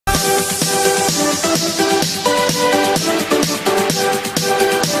Oh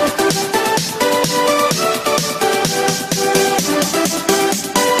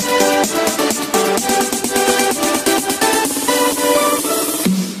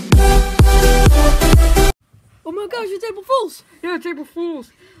my gosh, it's April Fools! Yeah, it's April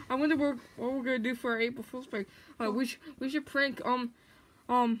Fools. I wonder what we're gonna do for our April Fools prank. We should prank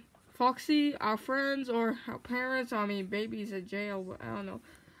Foxy, our friends, or our parents. I mean, babies in jail. I don't know.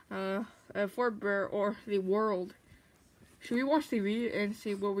 Fort Bear or the world. Should we watch TV and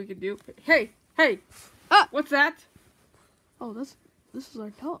see what we can do? Hey! Ah! What's that? Oh, this is our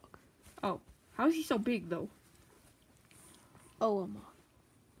dog. Oh, how is he so big though? Oh,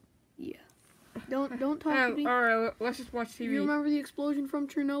 yeah. Don't talk to me. Alright, let's just watch TV. You remember the explosion from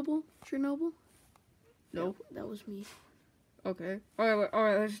Chernobyl? No. That was me. Okay. Alright,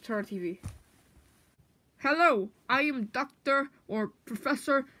 let's just turn on TV. Hello, I am Dr. or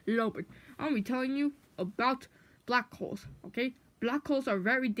Professor Loban. I'll be telling you about black holes, okay? Black holes are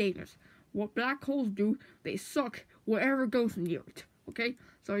very dangerous. What black holes do, they suck whatever goes near it, okay?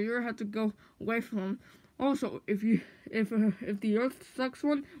 So you have to go away from them. Also, if the Earth sucks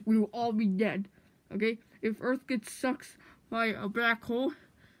one, we will all be dead, okay? If Earth gets sucked by a black hole,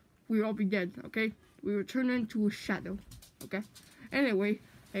 we will all be dead, okay? We will turn into a shadow, okay? Anyway,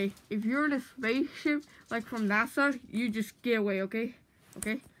 hey, if you're in a spaceship, like from NASA, you just get away, okay?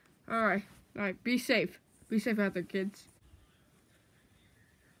 Okay? Alright, be safe. Be safe out there, kids.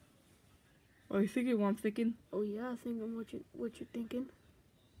 Are you thinking what I'm thinking? Oh yeah, I think I'm what you're thinking.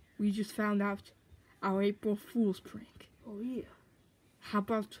 We just found out our April Fool's prank. Oh yeah. How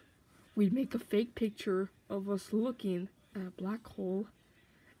about we make a fake picture of us looking at a black hole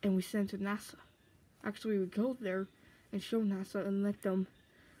and we send it to NASA? Actually, we go there and show NASA and let them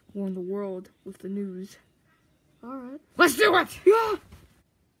warn the world with the news. Alright. Let's do it! Yeah!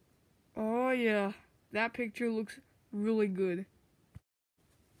 Oh yeah, that picture looks really good.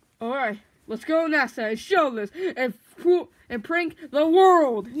 Alright, let's go NASA and show this and prank the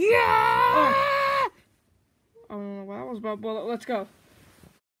world! Yeah! Oh. I don't know what that was about, but let's go.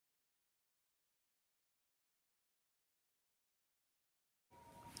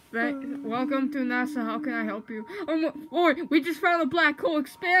 Right, welcome to NASA. How can I help you? Oh, we just found a black hole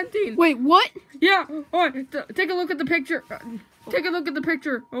expanding. Wait, what? Yeah. Oh, take a look at the picture. Take a look at the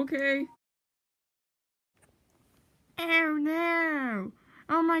picture. Okay. Oh no!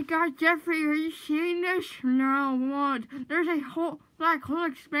 Oh my God, Jeffrey, are you seeing this? No, what? There's a whole black hole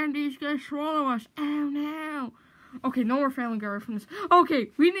expanding. It's gonna swallow us. Oh no! Okay, no more Family Guy from this.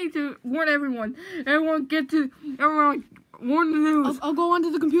 Okay, we need to warn everyone. Everyone, warn the news. I'll go onto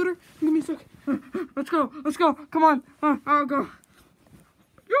the computer. Give me a sec. Let's go. Come on. I'll go.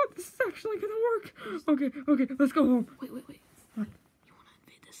 Yo, this is actually gonna work. Okay, let's go home. Wait. What? You wanna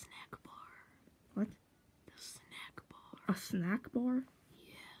invade the snack bar? What? The snack bar. A snack bar?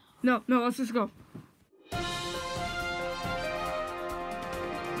 Yeah. No, let's just go.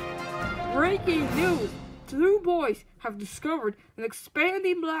 Breaking news! 2 boys have discovered an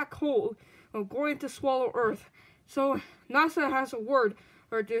expanding black hole going to swallow Earth. So NASA has a word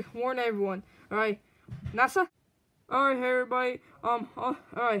to warn everyone. Alright, NASA? Alright, everybody.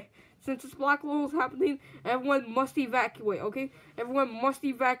 Alright. Since this black hole is happening, everyone must evacuate, okay? Everyone must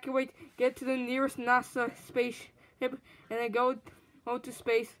evacuate, get to the nearest NASA spaceship, and then go to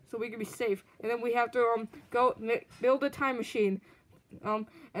space so we can be safe. And then we have to go build a time machine. And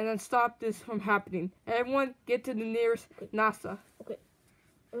then stop this from happening. Everyone, get to the nearest NASA. Okay.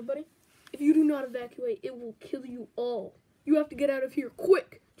 Everybody, if you do not evacuate, it will kill you all. You have to get out of here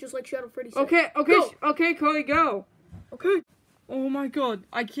quick, just like Shadow Freddy said. Okay, Cody, go. Okay. Oh my God,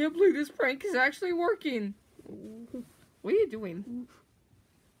 I can't believe this prank is actually working. What are you doing?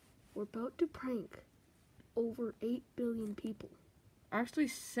 We're about to prank over 8 billion people. Actually,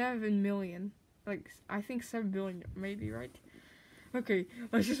 7 million. Like, I think 7 billion, maybe, right? Okay,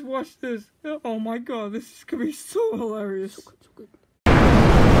 let's just watch this. Oh my God, this is gonna be so hilarious. So good.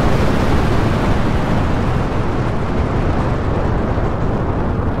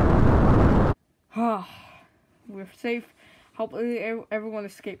 We're safe. Hopefully everyone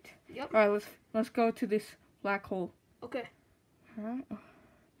escaped. Yep. Alright, let's go to this black hole. Okay. Alright.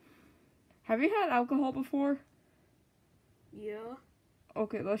 Have you had alcohol before? Yeah.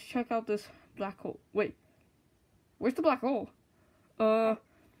 Okay, let's check out this black hole. Wait. Where's the black hole?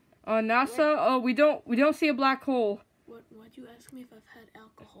 NASA, we don't see a black hole. Why'd you ask me if I've had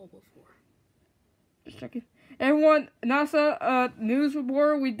alcohol before? Just checking. Everyone, NASA, news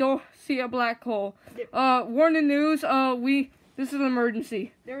report, we don't see a black hole. Warning news, this is an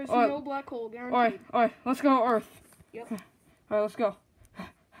emergency. There is no black hole, guaranteed. Alright, let's go Earth. Yep. Alright, let's go.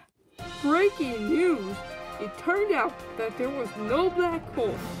 breaking news. It turned out that there was no black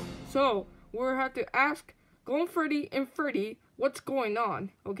hole. So, we'll have to ask Golden Freddy and Freddy what's going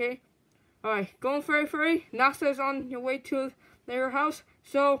on, okay? Alright, Golden Freddy, NASA's on your way to their house,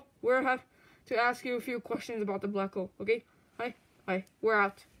 so we'll have to ask you a few questions about the black hole, okay? Alright, we're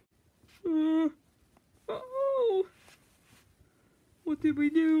out. Oh, what did we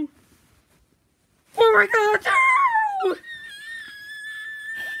do? What are we gonna do?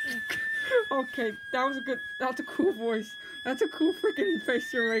 Okay, that was a good, that's a cool voice. That's a cool freaking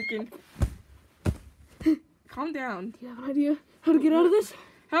face you're making. Calm down. Do you have an idea how to get out of this?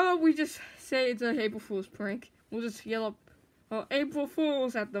 How about we just say it's an April Fool's prank? We'll just yell up April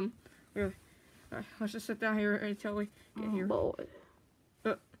Fools at them. Really. Alright, let's just sit down here until we get here. Boy.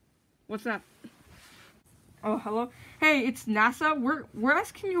 What's that? Oh, hello. Hey, it's NASA. We're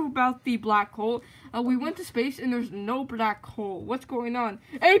asking you about the black hole. We went to space and there's no black hole. What's going on?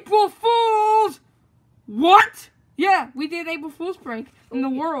 April Fools! What? Yeah, we did April Fool's prank in the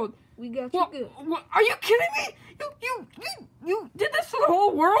world. We got you good. What? Are you kidding me? You did this to the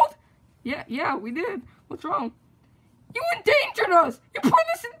whole world? Yeah, we did. What's wrong? You endangered us. You put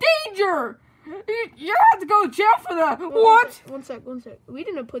us in danger. You have to go to jail for that. What? One sec. We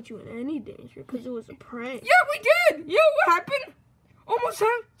didn't put you in any danger because it was a prank. Yeah, we did. You know what happened? Almost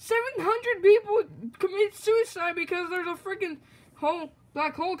 700 people committed suicide because there's a freaking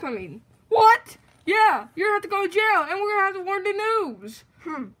black hole coming. What? Yeah, you're gonna have to go to jail, and we're gonna have to warn the news.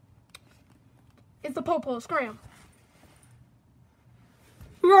 It's the Popo scram.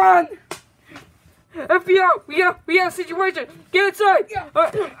 Run! FBI, we got a situation. Get inside.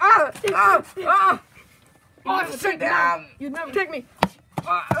 Officer down. You never take me.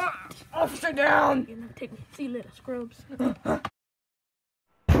 Officer down. You never take me. See you later, scrubs.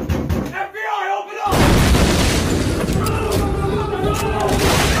 FBI, open up!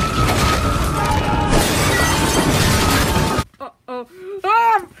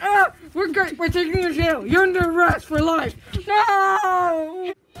 We're great. We're taking you to jail. You're under arrest for life.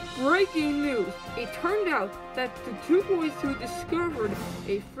 No! Breaking news. It turned out that the two boys who discovered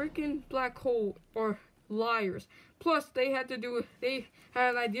a freaking black hole are liars. Plus, they had an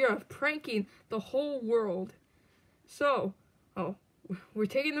idea of pranking the whole world. So, we're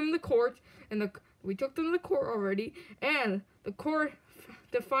taking them to court, and we took them to court already, and the court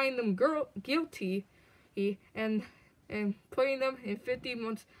defined them guilty, and putting them in 50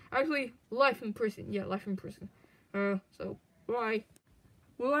 months, actually life in prison. Yeah, life in prison. So bye.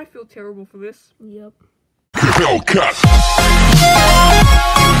 Will I feel terrible for this? Yep. Hellcat!